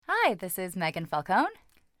Hi, this is Meghan Falcone.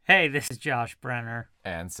 Hey, this is Josh Brenner.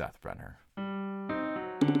 And Seth Brenner.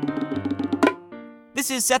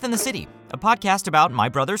 This is Seth in the City, a podcast about my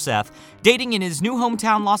brother Seth dating in his new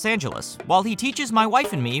hometown Los Angeles, while he teaches my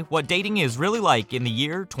wife and me what dating is really like in the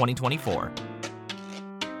year 2024.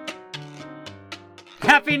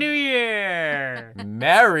 Happy New Year!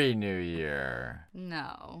 Merry New Year.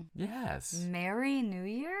 No. Yes. Merry New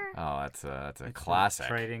Year? Oh, that's a classic.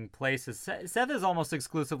 Trading places. Seth is almost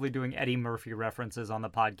exclusively doing Eddie Murphy references on the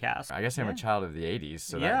podcast. I guess I'm a child of the 80s,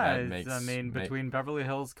 so yeah, that makes... between Beverly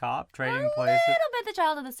Hills Cop, Trading A Places. little bit the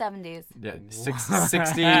child of the 70s. Yeah,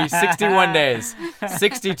 61 days.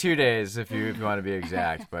 62 days, if you want to be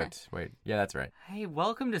exact. But wait, yeah, that's right. Hey,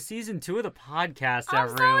 welcome to Season 2 of the podcast, I'm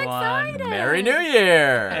so everyone. excited. Merry New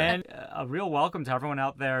Year! And a real welcome to everyone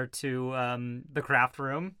out there to the craft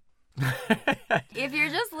room. If you're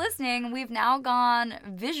just listening, we've now gone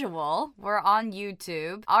visual. We're on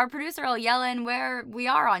YouTube. Our producer will yell in where we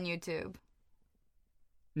are on YouTube.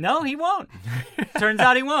 No, he won't. Turns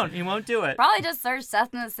out he won't. He won't do it. Probably just search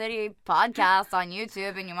Seth in the City podcast on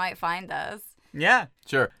YouTube and you might find us. Yeah.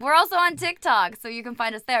 Sure. We're also on TikTok, so you can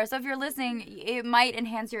find us there. So if you're listening, it might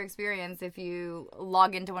enhance your experience if you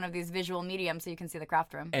log into one of these visual mediums so you can see the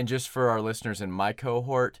craft room. And just for our listeners in my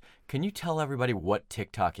cohort, can you tell everybody what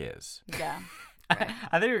TikTok is? Yeah. Right.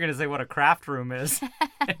 I thought you were going to say what a craft room is.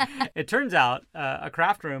 It turns out a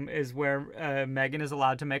craft room is where Meghan is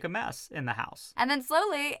allowed to make a mess in the house. And then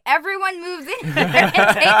slowly, everyone moves in and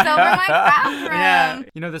takes over my craft room. Yeah.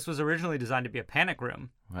 You know, this was originally designed to be a panic room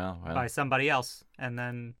Well. by somebody else. And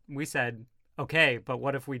then we said, okay, but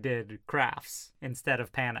what if we did crafts instead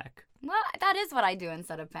of panic? Well, that is what I do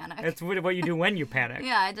instead of panic. It's what you do when you panic.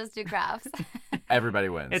 Yeah, I just do crafts. Everybody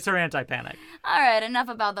wins. It's her anti-panic. All right, enough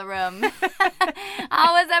about the room.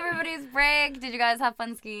 How was everybody's break? Did you guys have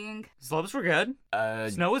fun skiing? Slopes were good.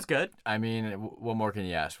 Snow was good. I mean, what more can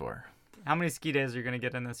you ask for? How many ski days are you going to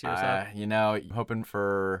get in this year, Seth? Hoping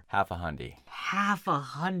for half a hundy. Half a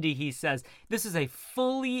hundy, he says. This is a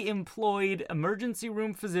fully employed emergency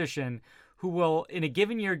room physician who will, in a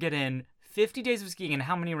given year, get in 50 days of skiing and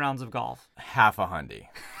how many rounds of golf? Half a hundy.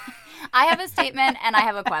 I have a statement and I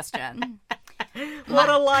have a question. What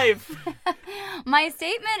a life. My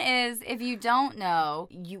statement is, if you don't know,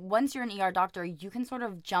 once you're an ER doctor, you can sort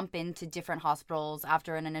of jump into different hospitals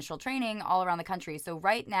after an initial training all around the country. So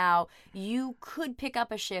right now, you could pick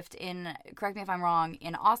up a shift in, correct me if I'm wrong,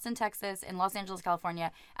 in Austin, Texas, in Los Angeles,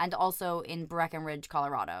 California, and also in Breckenridge,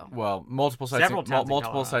 Colorado. Well, multiple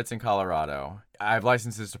sites in Colorado. I have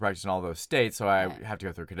licenses to practice in all those states, so I have to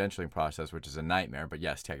go through a credentialing process, which is a nightmare. But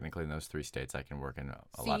yes, technically in those 3 states, I can work in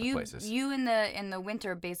a lot of places. You in the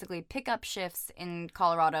winter basically pick up shifts in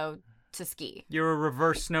Colorado to ski. You're a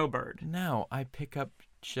reverse snowbird. No, I pick up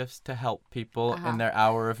shifts to help people in their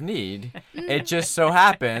hour of need. It just so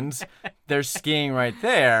happens they're skiing right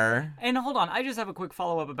there. And hold on, I just have a quick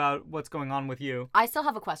follow-up about what's going on with you. I still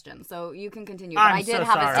have a question, so you can continue. But I did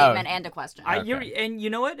have sorry. a statement and a question. And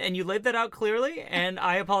you know what? And you laid that out clearly, and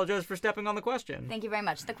I apologize for stepping on the question. Thank you very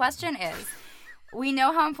much. The question is, we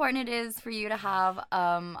know how important it is for you to have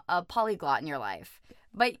a polyglot in your life.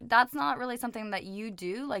 But that's not really something that you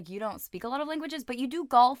do. Like, you don't speak a lot of languages, but you do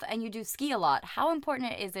golf and you do ski a lot. How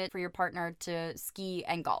important is it for your partner to ski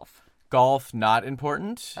and golf? Golf, not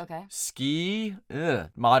important. Okay. Ski,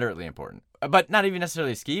 moderately important. But not even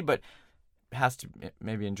necessarily ski, but has to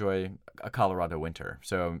maybe enjoy a Colorado winter.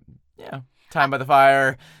 So, yeah, time by the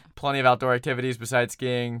fire, plenty of outdoor activities besides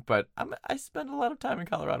skiing. But I spend a lot of time in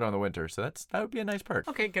Colorado in the winter, so that would be a nice perk.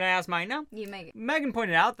 Okay, can I ask mine now? You make it. Meghan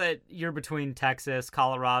pointed out that you're between Texas,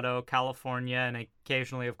 Colorado, California, and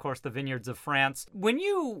occasionally, of course, the vineyards of France. When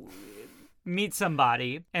you meet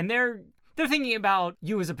somebody and they're thinking about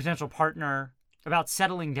you as a potential partner, about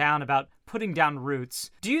settling down, about putting down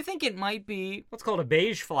roots, do you think it might be what's called a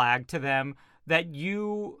beige flag to them that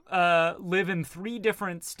you live in 3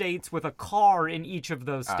 different states with a car in each of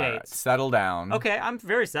those states? Settle down. Okay, I'm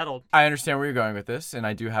very settled. I understand where you're going with this, and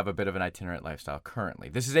I do have a bit of an itinerant lifestyle currently.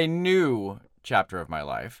 This is a new chapter of my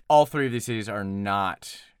life. All 3 of these cities are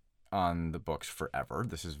not on the books forever.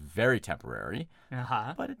 This is very temporary,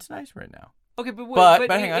 but it's nice right now. Okay, but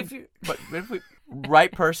hang on. But if we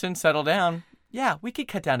right person settle down, yeah, we could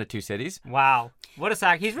cut down to 2 cities. Wow. What a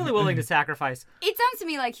he's really willing to sacrifice. It sounds to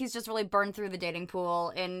me like he's just really burned through the dating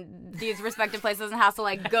pool in these respective places and has to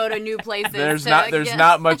like go to new places. There's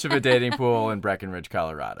not much of a dating pool in Breckenridge,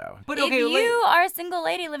 Colorado. But okay, if you are a single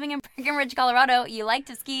lady living in Breckenridge, Colorado, you like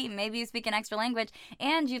to ski, maybe you speak an extra language,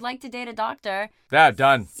 and you'd like to date a doctor. Yeah,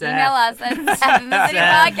 done. Email us at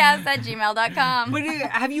SethInTheCityPodcast@gmail.com. But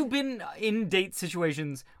have you been in date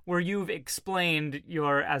situations where you've explained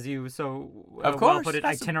your, as you so Of well course, put it,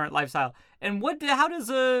 that's itinerant lifestyle. And how does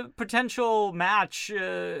a potential match,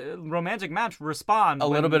 romantic match, respond? A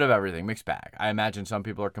little bit of everything, mixed bag. I imagine some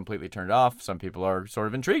people are completely turned off. Some people are sort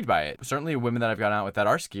of intrigued by it. Certainly women that I've gone out with that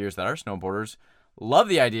are skiers, that are snowboarders, love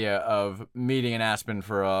the idea of meeting in Aspen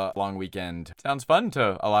for a long weekend. Sounds fun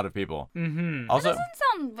to a lot of people. Mm-hmm. It Also, doesn't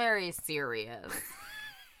sound very serious.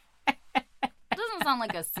 It doesn't sound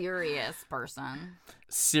like a serious person.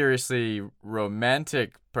 seriously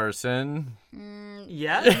romantic person.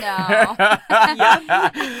 Yeah? No.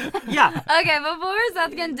 Yeah. Okay, before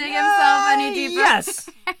Seth can dig himself any deeper. Yes.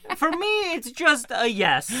 For me, it's just a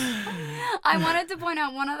yes. I wanted to point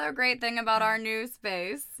out one other great thing about our new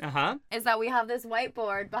space Uh-huh. is that we have this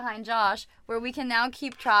whiteboard behind Josh where we can now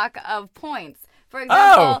keep track of points. For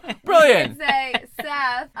example, brilliant. we could say,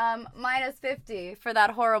 Seth, minus 50 for that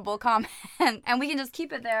horrible comment. And we can just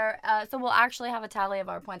keep it there. So we'll actually have a tally of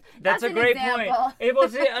our points. That's a an great example.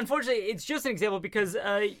 point. Unfortunately, it's just an example because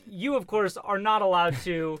you, of course, are not allowed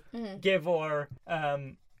to give or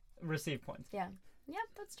receive points. Yeah. Yeah,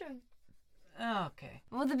 that's true. Okay.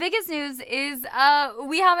 Well, the biggest news is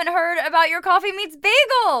we haven't heard about your Coffee Meets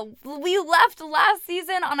Bagel. We left last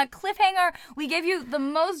season on a cliffhanger. We gave you the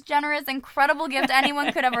most generous, incredible gift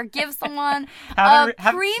anyone could ever give someone.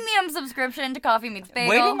 Premium subscription to Coffee Meets Bagel.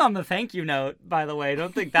 Waiting on the thank you note, by the way.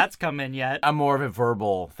 Don't think that's come in yet. I'm more of a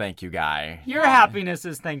verbal thank you guy. Your happiness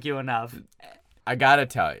is thank you enough. I gotta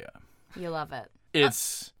tell you, You love it.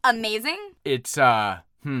 it's Amazing? it's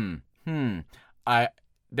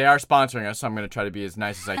they are sponsoring us, so I'm gonna try to be as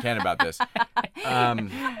nice as I can about this.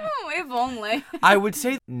 If only. I would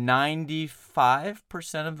say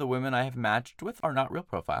 95% of the women I have matched with are not real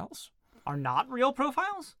profiles. Are not real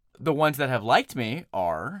profiles? The ones that have liked me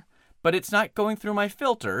are, but it's not going through my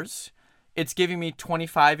filters. It's giving me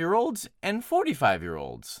 25-year-olds and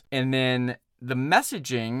 45-year-olds. And then the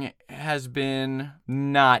messaging has been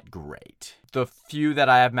not great. The few that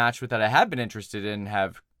I have matched with that I have been interested in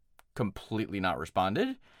have completely not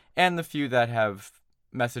responded. And the few that have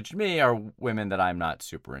messaged me are women that I'm not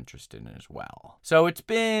super interested in as well. So it's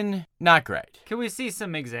been not great. Can we see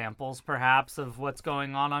some examples, perhaps, of what's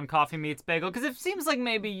going on Coffee Meets Bagel? Because it seems like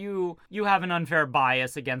maybe you have an unfair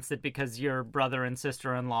bias against it because your brother and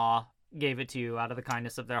sister-in-law gave it to you out of the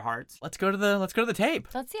kindness of their hearts. Let's go to the tape.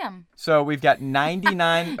 Let's see him. So we've got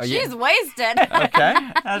 99. She's wasted. Okay.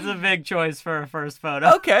 That's a big choice for a first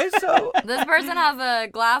photo. Okay, so This person has a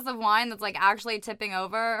glass of wine that's like actually tipping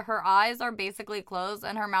over. Her eyes are basically closed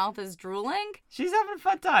and her mouth is drooling. She's having a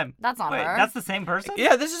fun time. That's not Wait, her. that's the same person?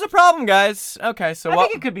 yeah, this is a problem, guys. Okay, so I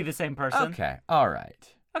think it could be the same person. Okay, all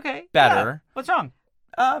right. Okay. Better. Yeah. What's wrong?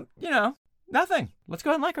 Nothing. Let's go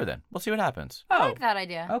ahead and like her then. We'll see what happens. I like that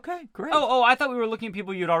idea. Okay, great. Oh, I thought we were looking at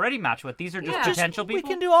people you'd already matched with. These are just Yeah. potential We people?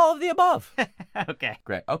 can do all of the above. Okay.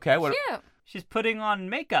 Great. Okay, what? Cute. She's putting on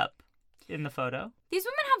makeup in the photo. These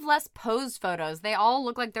women have less posed photos. They all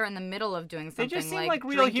look like they're in the middle of doing something. They just seem like like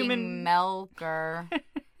real drinking human- milk or.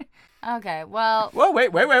 Okay, well. Whoa,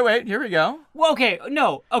 wait. Here we go. Well, okay,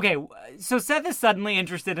 no. Okay, so Seth is suddenly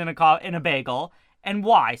interested in a bagel. And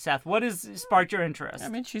why, Seth? What has sparked your interest? I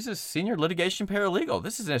mean, she's a senior litigation paralegal.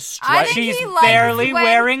 This is a I strike. think She's he likes barely when-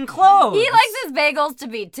 wearing clothes. He likes his bagels to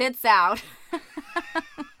be tits out.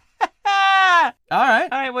 Ah! All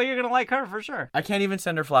right. All right, well, you're going to like her for sure. I can't even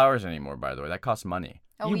send her flowers anymore, by the way. That costs money.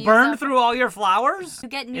 Oh, You use burned up- through all your flowers? You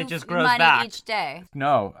get new It just grows money back. each day.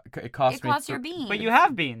 No, it costs It me. costs your beans. But you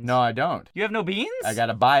have beans. No, I don't. You have no beans? I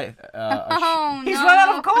gotta buy Oh, He's no. run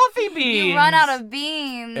out of coffee beans. You run out of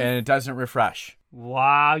beans. and it doesn't refresh.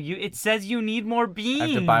 Wow, it says you need more beans. I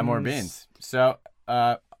have to buy more beans. So,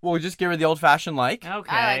 we'll just give her the old-fashioned like.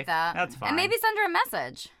 Okay. I like that. That's fine. And maybe send her a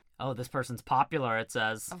message. Oh, this person's popular, it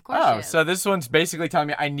says. Of course she Oh, is. so this one's basically telling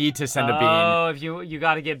me I need to send a bean. Oh, if you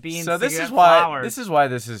got to get beans So to this get is why flowers. this is why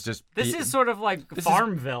this is just This is sort of like This is-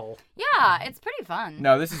 Farmville. Yeah, it's pretty fun.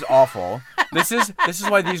 No, this is awful. This is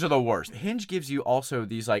why these are the worst. Hinge gives you also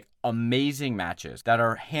these like amazing matches that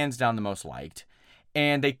are hands down the most liked,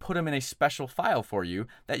 and they put them in a special file for you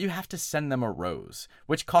that you have to send them a rose,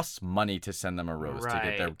 which costs money to send them a rose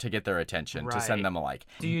Right. to get their attention, to Right. send them a like.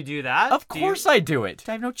 Do you do that? Of course I do it.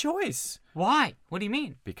 I have no choice Why? What do you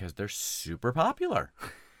mean? because they're super popular.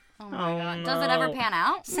 Oh my Oh, god. Does it ever no. pan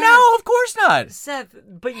out? No, of course not. Seth,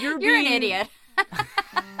 but you're You're an being... idiot.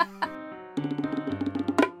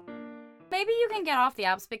 Maybe you can get off the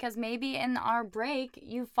apps because maybe in our break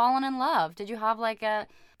you've fallen in love. Did you have like a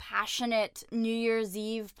passionate New Year's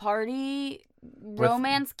Eve party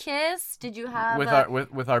romance kiss? Did you have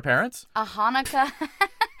With our parents? a Hanukkah?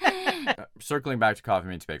 Circling back to Coffee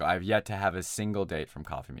Meets Bagel, I've yet to have a single date from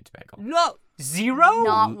Coffee Meets Bagel. No, 0?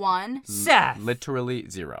 Not one. Seth. Literally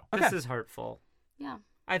 0. This is hurtful. Yeah,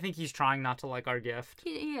 I think he's trying not to like our gift.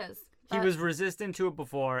 he is. He was resistant to it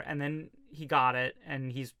before, and then he got it,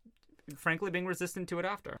 and he's frankly being resistant to it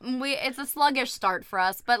after. It's a sluggish start for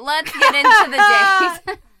us, but let's get into the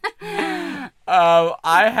dates.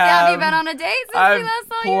 I Have you been on a date since I we have last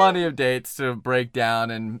saw you? plenty of dates to break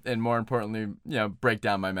down and more importantly, break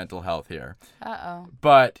down my mental health here. Uh-oh.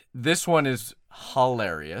 But this one is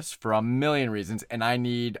hilarious for a million reasons, and I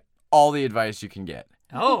need all the advice you can get.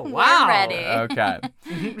 Oh, We're wow. ready. Okay.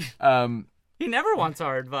 He never wants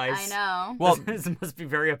our advice. I know. Well, This must be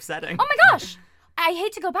very upsetting. Oh my gosh! I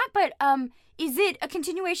hate to go back, but is it a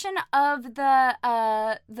continuation of the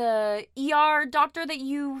ER doctor that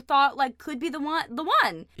you thought like could be the one?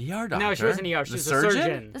 ER doctor? No, she wasn't ER. She's a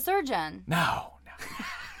surgeon. The surgeon. No.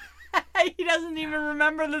 He doesn't even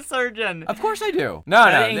remember the surgeon. Of course I do. No.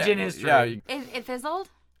 Ancient history. Yeah, It fizzled?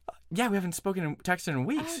 yeah, we haven't spoken and texted in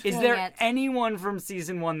weeks. Oh. Is Dang there it. anyone from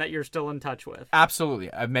season 1 that you're still in touch with?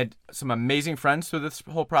 Absolutely. I've met some amazing friends through this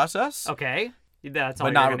whole process. Okay. That's all But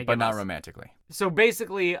you're not going to give not us. romantically. So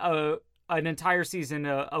basically, an entire season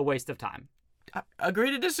a waste of time.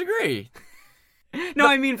 Agree to disagree. No,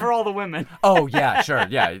 I mean for all the women. Oh, yeah, sure.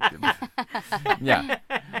 Yeah. Yeah.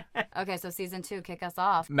 Okay, so season 2, kick us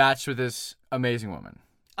off. Matched with this amazing woman.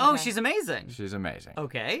 Oh, Okay. she's amazing. She's amazing.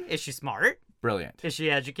 Okay. Is she smart? Brilliant. Is she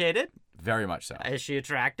educated? Very much so. Is she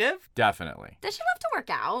attractive? Definitely. Does she love to work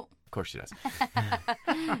out? Of course she does.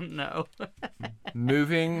 No.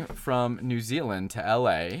 Moving from New Zealand to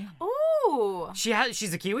LA. Ooh.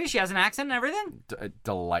 She's a Kiwi? She has an accent and everything? A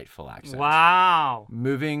delightful accent. Wow.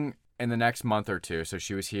 Moving in the next month or two. So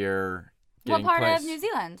she was here. What getting part placed. of New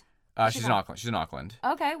Zealand? She's in Auckland. She's in Auckland.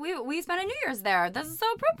 Okay, we spent a New Year's there. This is so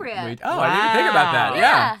appropriate. I didn't even think about that. Wow.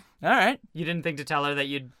 Yeah. All right. You didn't think to tell her that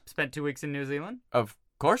you'd spent 2 weeks in New Zealand? Of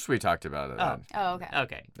course we talked about it. Oh. Oh, okay.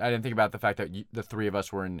 Okay. I didn't think about the fact that the three of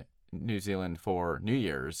us were in New Zealand for New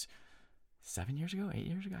Year's 7 years ago, 8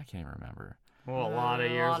 years ago. I can't even remember. Well, a lot of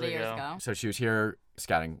years ago. So she was here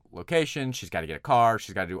scouting location. She's got to get a car.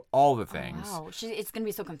 She's got to do all the things. Wow, it's gonna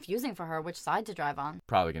be so confusing for her which side to drive on.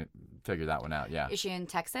 Probably gonna figure that one out. Yeah. Is she in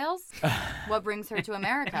tech sales? What brings her to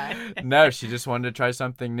America? No, she just wanted to try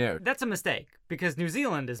something new. That's a mistake because New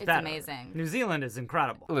Zealand is It's better. amazing. New Zealand is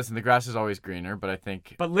incredible. Listen, the grass is always greener, but I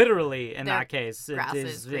think But literally, in Their that case, it grass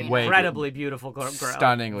is is greener. Way incredibly beautiful grow.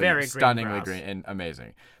 stunningly grass. green and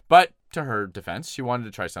amazing. But to her defense, she wanted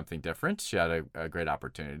to try something different. She had a great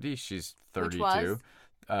opportunity. She's 32.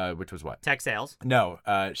 Which was what? Tech sales. No,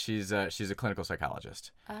 she's a clinical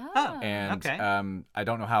psychologist. Oh. And okay. I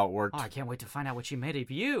don't know how it worked. Oh, I can't wait to find out what she made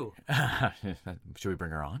of you. Should we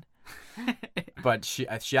bring her on? But she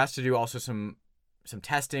has to do also some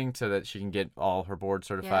testing so that she can get all her board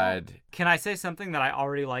certified. Can I say something that I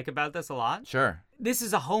already like about this a lot? Sure. This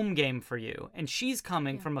is a home game for you, and she's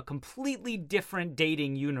coming from a completely different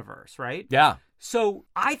dating universe, right? Yeah. So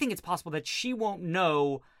I think it's possible that she won't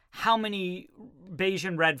know how many beige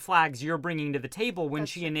and red flags you're bringing to the table when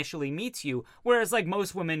she initially meets you. Whereas, like,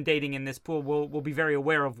 most women dating in this pool will be very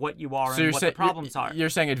aware of what you are and what the problems are. You're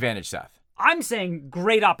saying advantage, Seth. I'm saying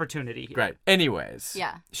great opportunity here. Great. Anyways.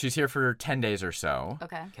 Yeah. She's here for 10 days or so.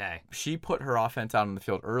 Okay. Okay. She put her offense out on the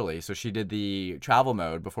field early, so she did the travel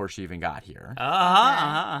mode before she even got here.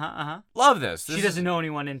 Love this. She doesn't know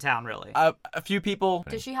anyone in town, really. A few people.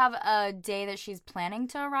 Does she have a day that she's planning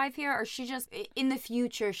to arrive here, or she just in the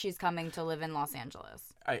future she's coming to live in Los Angeles?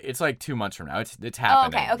 It's like 2 months from now. It's Oh,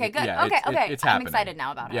 happening. okay, good. Yeah, okay. It's I'm happening. excited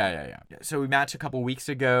now about it. Yeah. So we matched a couple weeks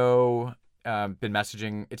ago. Been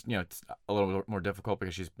messaging. It's a little more difficult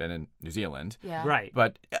because she's been in New Zealand. Yeah. Right.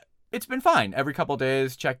 But it's been fine. Every couple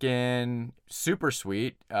days, check in. Super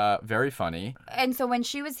sweet. Very funny. And so when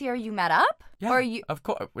she was here, you met up? Yeah. Or you? Of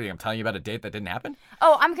course. Wait, I'm telling you about a date that didn't happen?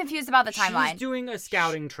 Oh, I'm confused about the timeline. She's doing a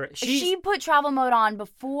scouting trip. She put travel mode on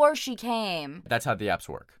before she came. That's how the apps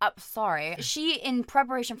work. Sorry. She, in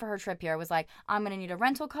preparation for her trip here, was like, I'm going to need a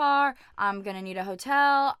rental car. I'm going to need a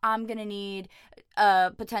hotel. I'm going to need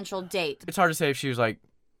a potential date. It's hard to say if she was like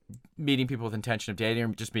meeting people with intention of dating or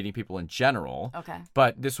just meeting people in general. Okay.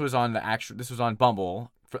 But this was on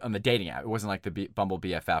Bumble, on the dating app. It wasn't like the Bumble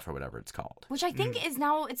BFF or whatever it's called. Which I think is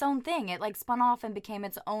now its own thing. It like spun off and became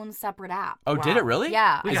its own separate app. Oh, Wow. did it really?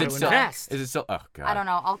 Yeah. We Is gotta it still? invest. Is it still? Oh God. I don't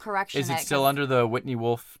know. I'll correction Is it it still 'cause under the Whitney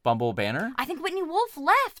Wolf Bumble banner? I think Whitney Wolf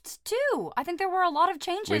left too. I think there were a lot of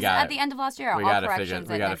changes at the end of last year. We All gotta corrections.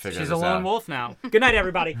 figure- we gotta next figure year. She's a this lone out. wolf now. Good night,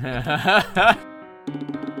 everybody.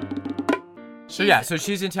 So yeah, so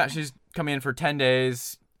she's in town. She's coming in for 10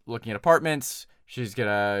 days, looking at apartments. She's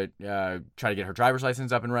gonna try to get her driver's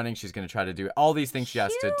license up and running. She's gonna try to do all these things she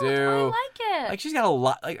has to do. I like it. Like she's got a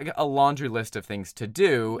lot, like a laundry list of things to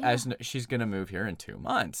do as she's gonna move here in 2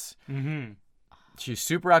 months. Mm-hmm. She's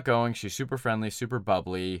super outgoing. She's super friendly, super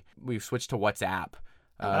bubbly. We've switched to WhatsApp.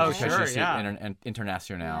 Because she's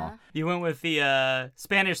international. Yeah. You went with the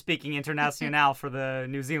Spanish-speaking international for the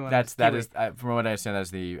New Zealand. That is, from what I understand,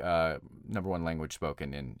 that's the #1 language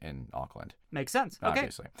spoken in Auckland. Makes sense.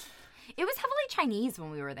 Obviously. Okay. It was heavily Chinese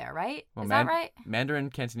when we were there, right? Well, Is that right? Mandarin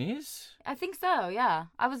Cantonese? I think so. Yeah.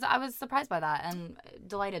 I was surprised by that and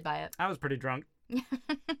delighted by it. I was pretty drunk.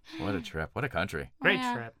 What a trip! What a country! Great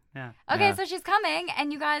Yeah. trip. Yeah. Okay, Yeah. so she's coming,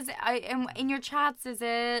 and you guys, in your chats, is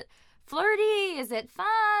it flirty? Is it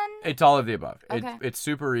fun? It's all of the above. Okay. It's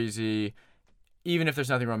super easy. Even if there's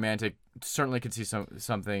nothing romantic, certainly could see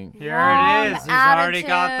something. Here Wrong it is. He's already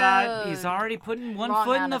got that. attitude. He's already putting one Wrong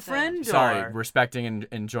foot in the attitude. friend door. Sorry, respecting and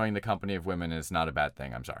enjoying the company of women is not a bad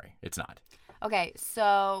thing. I'm sorry, it's not. Okay,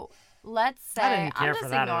 so let's say I didn't care I'm for just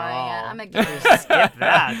that at ignoring all. it. I'm ignoring it. Skip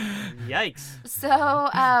that. Yikes. So,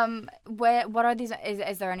 what are these?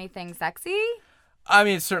 Is there anything sexy? I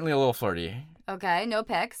mean, it's certainly a little flirty. Okay, no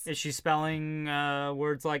pics. Is she spelling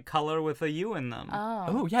words like color with a U in them?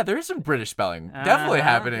 Oh yeah, there is some British spelling definitely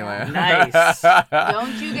happening. yeah. Nice.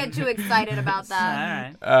 Don't you get too excited about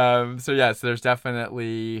that. All right. So yes, there's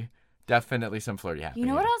definitely some flirty happening. You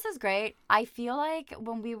know what else is great? I feel like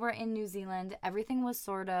when we were in New Zealand, everything was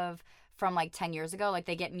sort of from like 10 years ago. Like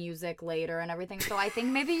they get music later and everything. So I think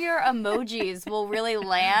maybe your emojis will really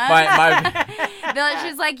land.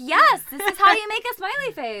 She's like, yes, this is how you make a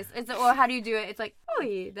smiley face. Or how do you do it? It's like,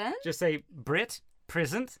 oi, then. Just say Brit,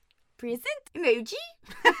 present. Present emoji?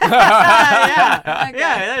 Yeah. Okay.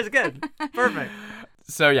 Yeah, that's good. Perfect.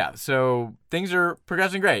 So things are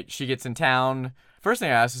progressing great. She gets in town. First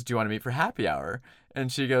thing I ask is, do you want to meet for happy hour?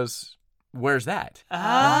 And she goes, where's that?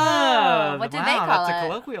 Oh, what did wow, they call that's it? a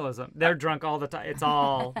colloquialism. They're drunk all the time. It's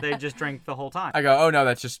all, they just drink the whole time. I go, oh no,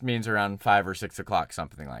 that just means around 5 or 6 o'clock,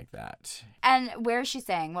 something like that. And where is she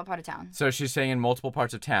staying? What part of town? So she's staying in multiple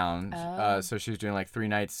parts of town. Oh. So she's doing like 3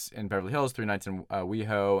 nights in Beverly Hills, 3 nights in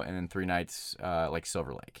WeHo, and then 3 nights like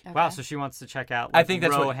Silver Lake. Wow, Okay. so she wants to check out I like, think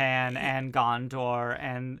that's what- Rohan and Gondor,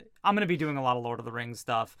 and I'm going to be doing a lot of Lord of the Rings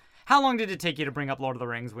stuff. How long did it take you to bring up Lord of the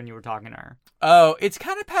Rings when you were talking to her? Oh, it's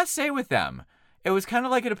kind of passé with them. It was kind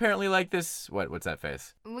of like apparently this. What's that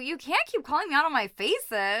face? Well, you can't keep calling me out on my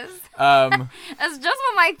faces. Um, That's just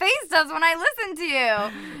what my face does when I listen to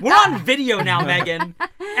you. We're on video now, Megan.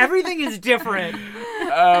 Everything is different.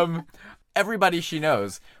 everybody she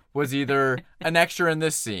knows was either an extra in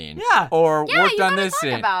this scene, Yeah. or Yeah, worked you on gotta this talk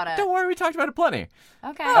scene. about it. Don't worry, we talked about it plenty.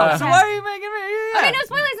 Okay. So okay. why are you making me? Okay, no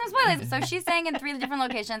spoilers, no spoilers. So she's staying in 3 different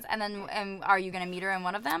locations, and then are you going to meet her in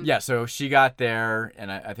one of them? Yeah, so she got there,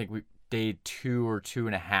 and I think day 2 or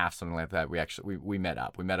 2.5, something like that. We met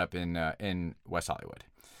up. We met up in West Hollywood.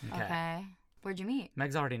 Okay. Where'd you meet?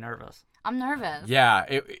 Meg's already nervous. I'm nervous. Yeah,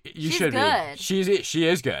 you She's should good. be. She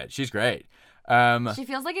is good. She's great. She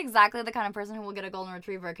feels like exactly the kind of person who will get a golden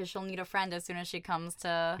retriever because she'll need a friend as soon as she comes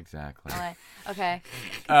to Exactly. LA. Okay.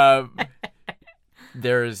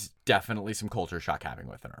 There is definitely some culture shock happening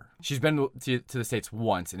with her. She's been to the States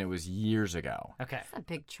once, and it was years ago. Okay. That's a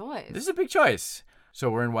big choice. This is a big choice. So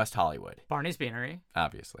we're in West Hollywood, Barney's Beanery.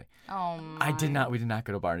 obviously. Oh my. We did not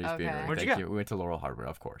go to Barney's Okay. Beanery. Where'd you Thank go? We went to Laurel Harbor,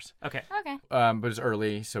 of course. Okay. Okay. But it's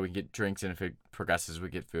early, so we can get drinks, and if it progresses, we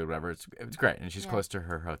get food, whatever. It's great, and she's Yeah. close to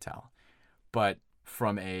her hotel. But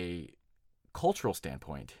from a cultural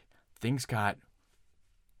standpoint, things got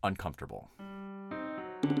uncomfortable.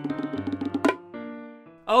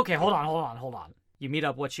 Okay, hold on. You meet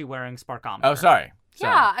up, what's she wearing, Sparkometer? Oh, sorry.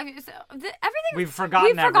 Yeah. I mean, everything. We've forgotten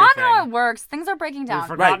We've forgotten everything. how it works. Things are breaking down. We've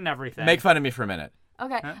forgotten Right. everything. Make fun of me for a minute.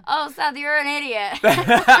 Okay. Huh? Oh, Seth, you're an idiot. All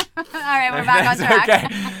right, we're back on track. Okay.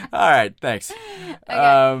 All right, thanks.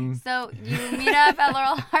 Okay. So you meet up at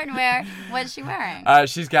Laurel Hardware. What's she wearing?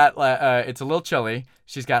 She's got, it's a little chilly.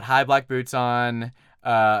 She's got high black boots on,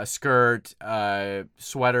 a skirt,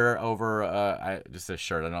 sweater over, just a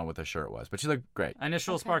shirt. I don't know what the shirt was, but she looked great.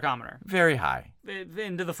 Initial Sparkometer. Very high.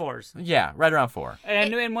 Into the 4s. Yeah, right around 4.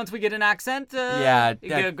 And once we get an accent, Yeah,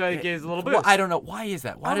 it gives a little boost. Well, I don't know. Why is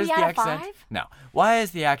that? Why Are does we the at a accent? 5? No. Why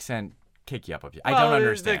is the accent kick you up? I Well, don't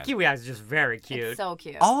understand. The Kiwi accent is just very cute. It's so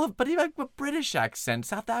cute. But even like British accent,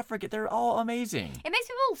 South Africa, they're all amazing. It makes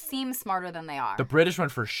people seem smarter than they are. The British one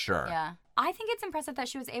for sure. Yeah. I think it's impressive that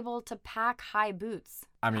she was able to pack high boots.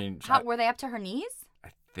 I mean, Were they up to her knees? I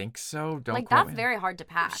think so. Don't Like, quote that's me. very hard to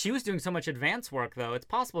pack. She was doing so much advance work, though. It's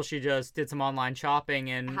possible she just did some online shopping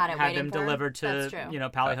and Had it had waiting them for her. delivered That's to, true.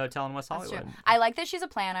 Pally Hotel in West That's Hollywood. true. I like that she's a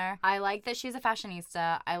planner. I like that she's a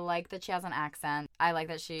fashionista. I like that she has an accent. I like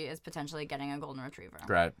that she is potentially getting a golden retriever.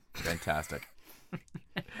 Great. Fantastic.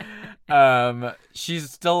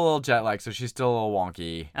 She's still a little jet lagged, so she's still a little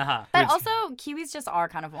wonky. Uh-huh. But also, Kiwis just are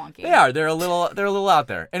kind of wonky. They are. They're a little out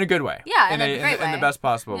there in a good way. Yeah, in a great in the way. best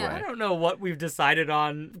possible Yeah. I way. don't know what we've decided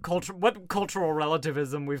on what cultural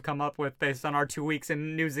relativism we've come up with based on our 2 weeks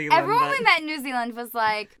in New Zealand. Everyone but- we met in New Zealand was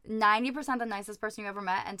like 90% the nicest person you ever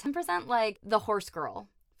met and 10% like the horse girl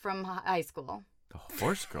from high school. The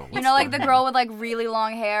horse girl. You know, like the girl with like really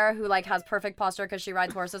long hair who like has perfect posture because she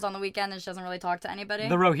rides horses on the weekend and she doesn't really talk to anybody.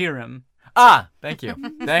 The Rohirrim. Thank you.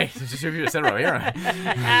 Thanks. Just if you said it here.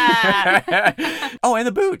 Oh, and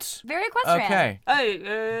the boots. Very equestrian. Okay.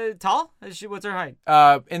 Hey, tall? What's her height?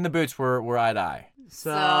 In the boots, we're eye to eye.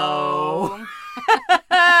 So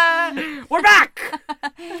We're back!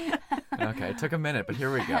 Okay, it took a minute, but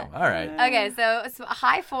here we go. All right. okay, so it's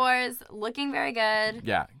high fours, looking very good,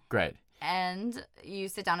 Yeah, great. and you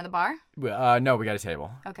sit down at the bar. No, we got a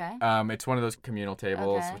table. Okay. It's one of those communal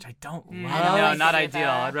tables, Okay. which I don't love. I don't No, like not it ideal. either.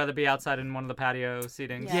 I'd rather be outside in one of the patio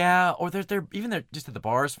seatings. Yeah, or they're just at the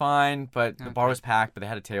bar is fine, but the bar was packed, but they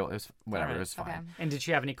had a table. It was whatever. Alright. It was fine. Okay. And did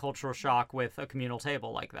she have any cultural shock with a communal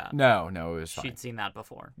table like that? No, it was fine. She'd seen that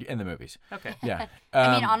before. In the movies. Okay. Yeah.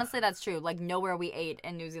 I mean, honestly, that's true. Like, nowhere we ate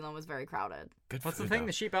in New Zealand was very crowded. good What's the food, thing? though.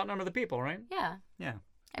 The sheep outnumber the people, right? Yeah. Yeah.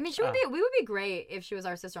 I mean, we would be great if she was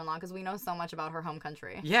our sister-in-law because we know so much about her home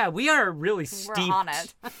country. Yeah, we are really We're on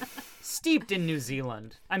it. steeped in New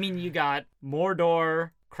Zealand. I mean, you got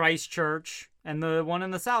Mordor, Christchurch, and the one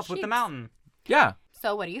in the south with the Sheeps. mountain. Yeah.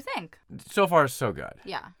 So what do you think? So far, so good.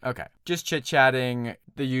 Yeah. Okay. Just chit-chatting,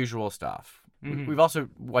 the usual stuff. Mhm. We've also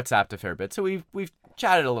WhatsApped a fair bit, so we've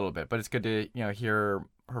chatted a little bit, but it's good to hear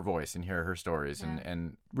her voice and hear her stories,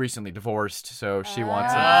 and recently divorced, so she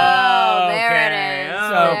wants Oh, there it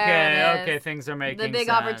is. Okay, things are making The big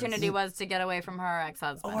sense. opportunity was to get away from her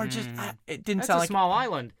ex-husband. or just it didn't That's sound a like small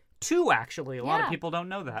island. 2, actually. A lot of Yeah. people don't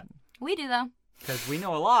know that We do, though. because we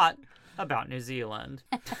know a lot about New Zealand.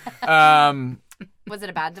 Was it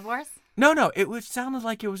a bad divorce? No, sounded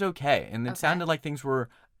like it was okay, and it Okay. sounded like things were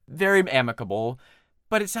very amicable,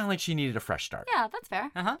 but it sounded like she needed a fresh start. Yeah, that's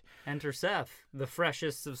fair. Uh-huh. Enter Seth, the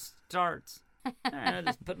freshest of starts. I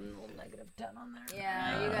just put a little -10 on there.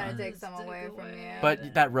 Yeah, you gotta take some away from you.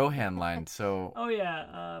 But that Rohan line, so Oh,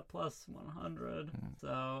 yeah, plus 100.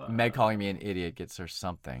 So Meg calling me an idiot gets her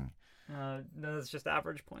something. no, that's just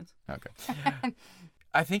average points. Okay.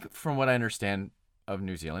 I think from what I understand of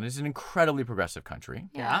New Zealand, it's an incredibly progressive country.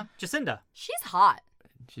 Yeah. Jacinda. She's hot.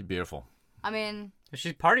 She's beautiful. I mean,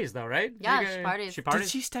 She parties, though, right? Yeah, she parties. She Did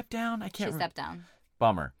parties? she step down? I she can't remember. stepped down.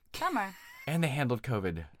 Bummer. Summer. And they handled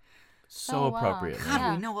COVID so So well. appropriately. God,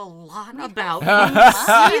 Yeah. we know a lot about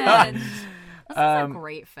Fun. This is a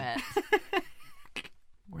great fit.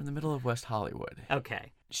 We're in the middle of West Hollywood.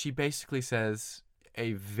 Okay. She basically says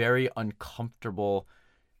a very uncomfortable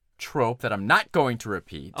trope that I'm not going to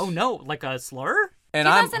repeat. Oh, no, like a slur? And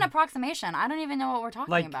Give I'm us an approximation. I don't even know what we're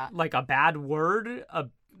talking about. Like a bad word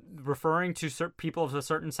referring to people of a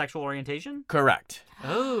certain sexual orientation? correct.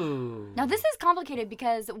 Oh. Now, this is complicated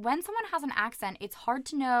because when someone has an accent, it's hard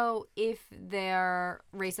to know if they're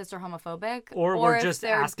racist or homophobic. Or we're if just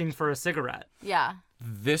they're- asking for a cigarette. Yeah.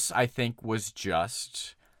 This, I think, was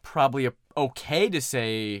just probably okay to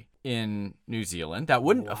say in New Zealand. That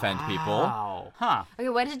wouldn't offend people. Wow. Huh. Okay,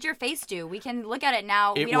 what did your face do? We can look at it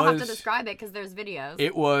now. It We don't have to was- describe it because there's videos.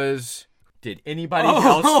 It was, did anybody Oh,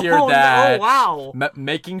 else hear no, that? wow.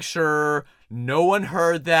 Making sure no one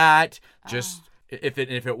heard that. Just if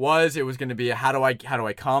it was going to be a, how do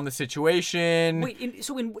I calm the situation? Wait,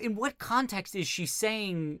 in what context is she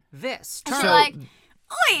saying this? And So- she's like,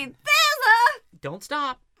 oi, there's a... Don't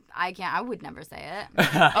stop. I would never say it.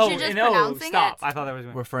 Oh, Is she just no, pronouncing stop. it? I thought that was...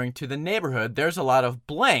 Referring to the neighborhood, there's a lot of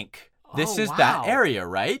blank. This Oh, is wow. that area,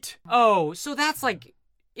 right? Oh, so that's like...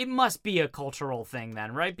 It must be a cultural thing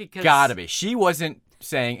then, right? Because... Gotta be. She wasn't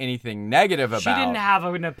saying anything negative about. She didn't have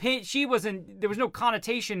an opinion. She wasn't... There was no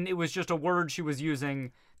connotation. It was just a word she was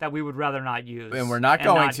using that we would rather not use. and we're not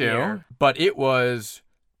going to. hear. But it was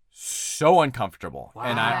so uncomfortable.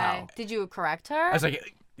 And Okay. Did you correct her? I was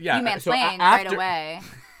like, yeah. you so mansplained after- right away.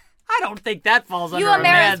 I don't think that falls You under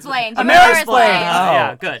Amerisplained. You Amerisplained. Amerisplained. Oh,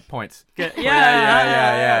 Yeah, good. Points. Good.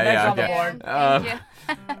 Yeah, Meg's on the okay. board.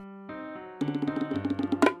 Thank you.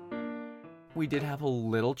 We did have a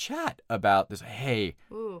little chat about this. Hey,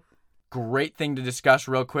 Ooh. great thing to discuss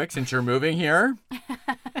real quick since you're moving here.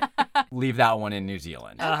 Leave that one in New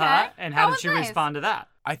Zealand. Uh-huh. Okay. And That how did was she nice. respond to that?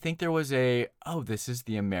 I think there was this is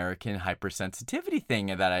the American hypersensitivity thing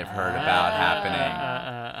that I've heard about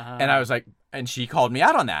happening. And I was like, and she called me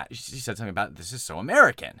out on that. She said something about, this is so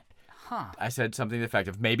American. Huh. I said something to the effect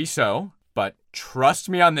of, maybe so, but trust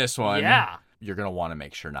me on this one. Yeah. You're going to want to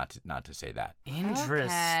make sure not to say that. Interesting.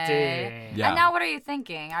 Okay. Yeah. And now what are you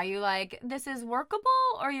thinking? Are you like, this is workable?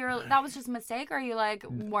 Or that was just a mistake? Or are you like,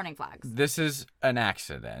 warning flags? This is an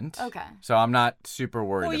accident. Okay. So I'm not super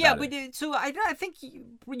worried about it. So I think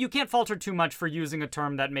you can't falter too much for using a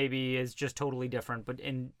term that maybe is just totally different, but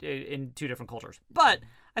in two different cultures. But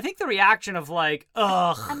I think the reaction of like,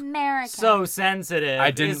 ugh, American. so sensitive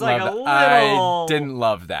I didn't is like love a little... I didn't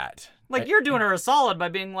love that. Like, you're doing her a solid by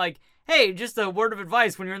being like, hey, just a word of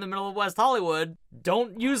advice when you're in the middle of West Hollywood,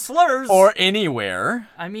 don't use slurs. Or anywhere.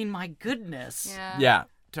 I mean, my goodness. Yeah.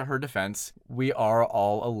 To her defense, we are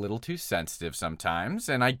all a little too sensitive sometimes,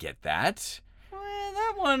 and I get that.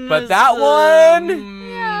 That one But is, that one...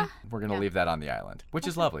 Yeah. We're going to leave that on the island, which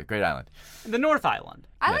is lovely. Great island. The North Island.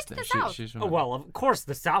 I Yes, like the South. she's Oh, well, of course,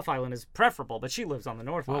 the South Island is preferable, but she lives on the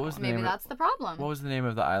North Island. was the Maybe name that's the problem. What was the name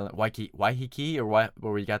of the island? Waikiki or what?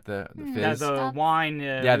 Where we got the fizz? Yeah, the wine.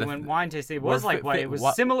 the- when wine tasting, it was like it was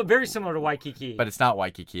what- very similar to Waikiki. But it's not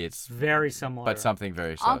Waikiki. It's very similar. but something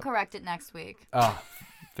very I'll similar. correct it next week. Oh,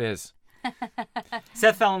 fizz.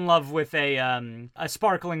 Seth fell in love with a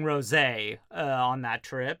sparkling rosé on that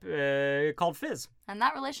trip called Fizz. And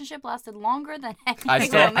that relationship lasted longer than any I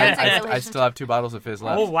romantic relationship. I still have 2 bottles of fizz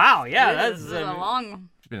left. Oh wow, yeah, This that's is a long...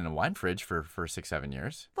 It's been in a wine fridge for 6-7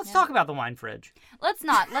 years. Let's talk about the wine fridge. Let's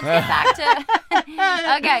not. Let's get back to...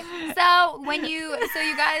 Okay, so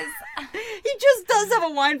you guys... He just does have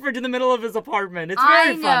a wine fridge in the middle of his apartment. It's I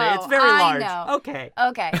very funny. know, It's very I large. know. Okay.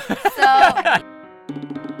 Okay, so...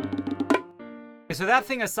 So that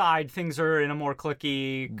thing aside, things are in a more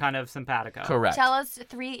clicky kind of simpatico. Correct. Tell us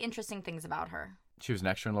 3 interesting things about her. She was an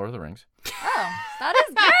extra in Lord of the Rings. Oh, that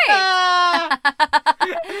is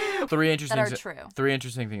great. 3 interesting That are true. 3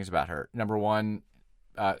 interesting things about her. Number 1,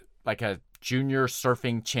 like a junior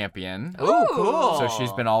surfing champion. Oh, cool. So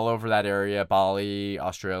she's been all over that area, Bali,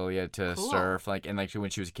 Australia, to Cool. surf. And when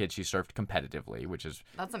she was a kid, she surfed competitively, which is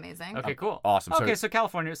That's amazing. Okay, cool. awesome. Okay, so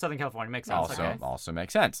California, Southern California makes sense. also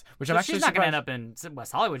makes sense. Which So I'm actually she's not going to surprised. end up in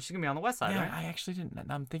West Hollywood. She's going to be on the west side, Yeah, right? I actually didn't.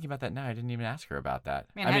 I'm thinking about that now. I didn't even ask her about that.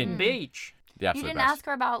 Manhattan Beach. The You absolute didn't best. ask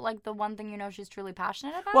her about like the one thing you know she's truly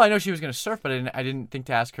passionate about? Well, I know she was going to surf, but I didn't think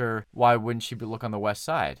to ask her why wouldn't she look on the west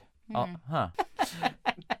side. Oh, huh.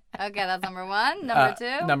 Okay, that's number 1. Number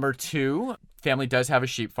 2? Number 2, family does have a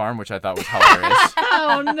sheep farm, which I thought was hilarious.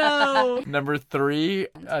 Oh, no. Number 3,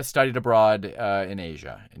 studied abroad in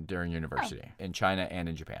Asia during university, in China and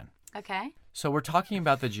in Japan. Okay. So we're talking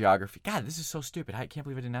about the geography. God, this is so stupid. I can't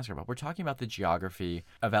believe I didn't ask her about. We're talking about the geography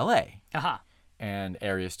of LA Uh-huh. and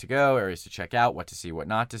areas to go, areas to check out, what to see, what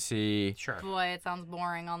not to see. Sure. Boy, it sounds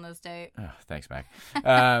boring on this date. Oh, thanks, Mac.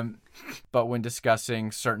 But when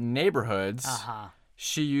discussing certain neighborhoods, Uh-huh.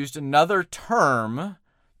 she used another term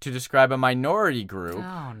to describe a minority group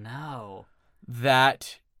Oh, no.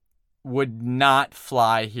 that would not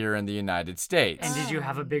fly here in the United States. And did you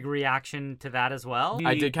have a big reaction to that as well?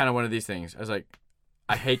 I did kind of one of these things. I was like,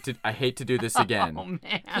 I hate to do this again. Oh,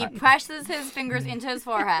 man. He presses his fingers into his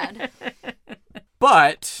forehead.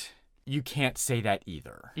 But you can't say that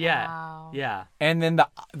either. Yeah. Wow. Yeah. And then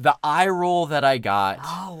the eye roll that I got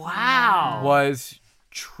Oh, wow. was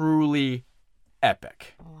truly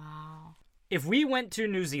epic. Wow. If we went to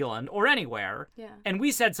New Zealand or anywhere Yeah. and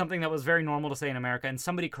we said something that was very normal to say in America and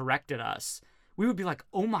somebody corrected us, we would be like,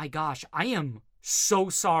 oh my gosh, I am so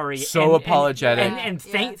sorry. So apologetic. And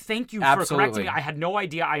thank you for Absolutely. correcting me. I had no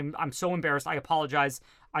idea. I'm so embarrassed. I apologize.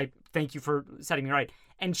 I thank you for setting me right.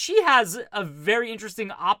 And she has a very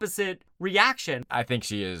interesting opposite reaction. I think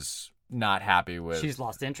she is not happy with... She's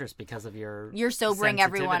lost interest because of your You're sobering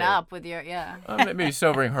everyone sensitivity. up with your, yeah. maybe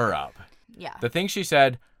sobering her up. Yeah. The thing she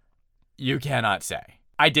said, you cannot say.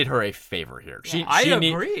 I did her a favor here. Yeah. I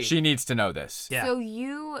agree. She needs to know this. Yeah. So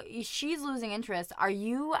she's losing interest. Are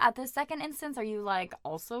you, at this second instance, are you like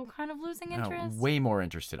also kind of losing interest? Way more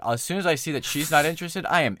interested. As soon as I see that she's not interested,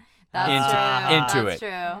 I am That's into true. it.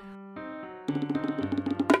 That's true.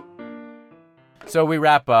 So we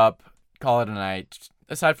wrap up, call it a night.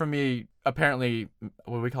 Aside from me, apparently,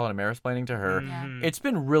 what do we call it, mansplaining to her, Mhm. it's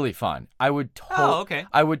been really fun. I would okay.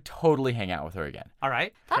 I would totally hang out with her again. All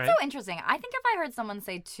right. That's Great. so interesting. I think if I heard someone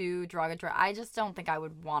say too derogatory, I just don't think I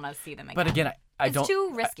would want to see them again. But again, I It's don't. too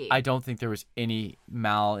risky. I don't think there was any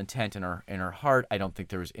malintent in her heart. I don't think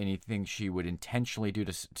there was anything she would intentionally do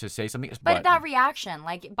to say something. But that reaction,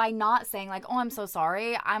 like by not saying like, "Oh, I'm so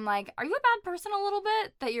sorry," I'm like, "Are you a bad person?" A little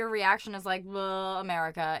bit. That your reaction is like, "Well,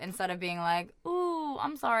 America," instead of being like, "Ooh,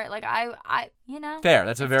 I'm sorry. Like, I Fair.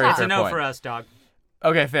 That's a very tough. fair It's a no point. for us, dog.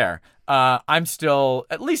 Okay, fair. I'm still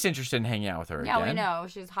at least interested in hanging out with her Yeah, again. we know.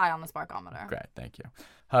 She's high on the sparkometer. Great, thank you.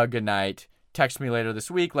 Hug, good night. Text me later this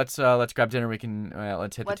week. Let's grab dinner. We can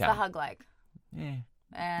let's hit What's the the town. hug like?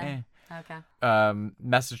 Okay.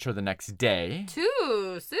 Message her the next day.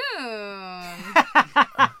 Too soon.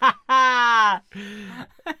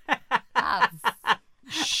 That's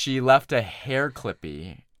She left a hair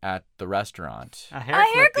clippy at the restaurant. A a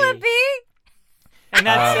hair clippy. And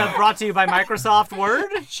that's brought to you by Microsoft Word.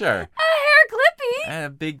 Sure. A hair clippy. A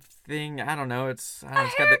big thing. I don't know. It's hair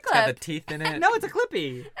got the clip. teeth in it. No, it's a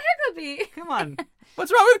clippy. A hair clippy. Come on.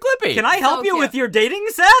 What's wrong with clippy? Can I help So you cute. with your dating,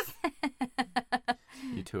 Seth?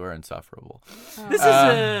 You two are insufferable. This is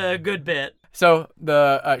a good bit. So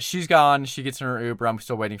she's gone. She gets in her Uber. I'm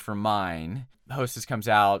still waiting for mine. Hostess comes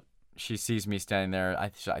out. She sees me standing there. I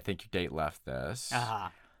think your date left this.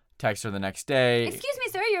 Text her the next day. Excuse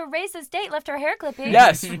me, sir. Your racist date left her hair clippy.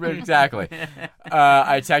 Yes, exactly.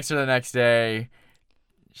 I text her the next day.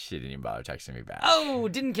 She didn't even bother texting me back. Oh,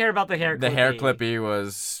 didn't care about the hair clippy. The hair clippy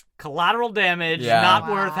was Collateral damage. Yeah. Not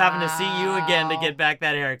worth having to see you again to get back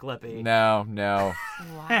that hair clippy. no.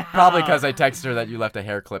 Wow. Probably because I texted her that you left a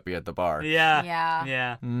hair clippy at the bar. Yeah.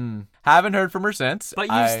 Yeah. Yeah. Haven't heard from her since. But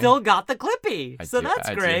you've still got the clippy. I So do- that's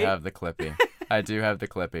I great. do have the clippy. I do have the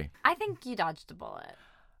clippy. I think you dodged a bullet.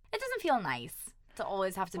 It doesn't feel nice to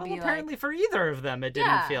always have to Well, be apparently like. for either of them, it didn't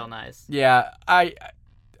Yeah. feel nice. Yeah, I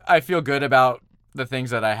feel good about the things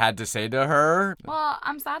that I had to say to her. Well,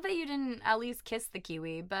 I'm sad that you didn't at least kiss the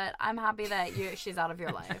Kiwi, but I'm happy that she's out of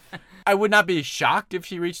your life. I would not be shocked if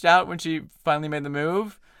she reached out when she finally made the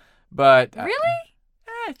move, but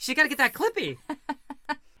Really? She got to get that clippy.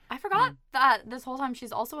 I forgot that this whole time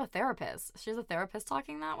she's also a therapist. She's a therapist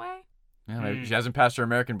talking that way. yeah, maybe she hasn't passed her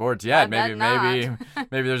American boards yet. I bet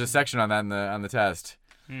Maybe there's a section on that on the test.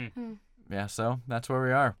 Yeah, so that's where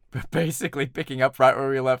we are. Basically picking up right where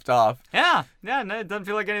we left off. Yeah. Yeah, no, it doesn't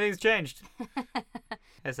feel like anything's changed.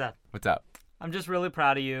 Hey, Seth. What's up? I'm just really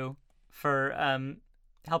proud of you for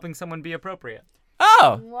helping someone be appropriate.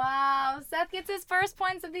 Oh, Wow, Seth gets his first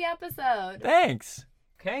points of the episode. thanks.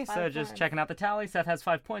 Okay, so 5 just points. checking out the tally. Seth has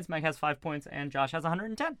 5 points, Meg has 5 points, and Josh has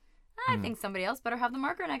 110. I think somebody else better have the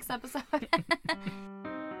marker next episode.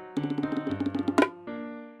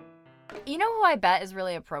 You know who I bet is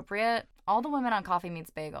really appropriate? All the women on Coffee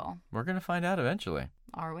Meets Bagel. We're going to find out eventually.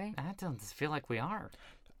 Are we? That doesn't feel like we are.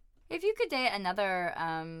 If you could date another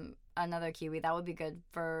Kiwi, that would be good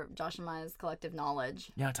for Josh and Maya's collective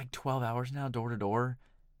knowledge. Yeah, it's like 12 hours now, door to door.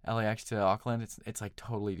 LAX to Auckland. It's like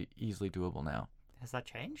totally easily doable now. Has that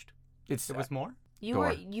changed? It's There was more? You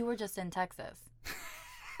Door. were just in Texas.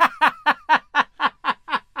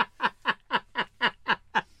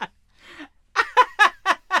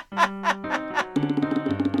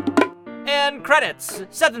 And credits.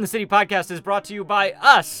 Seth in the City podcast is brought to you by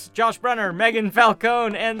us, Josh Brenner, Megan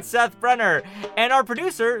Falcone, and Seth Brenner, and our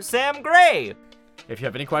producer, Sam Gray. If you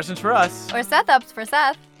have any questions for us, Or Seth ups for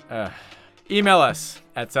Seth. email us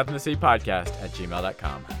at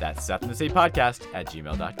sethinthecitypodcast@gmail.com. That's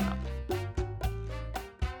sethinthecitypodcast@gmail.com.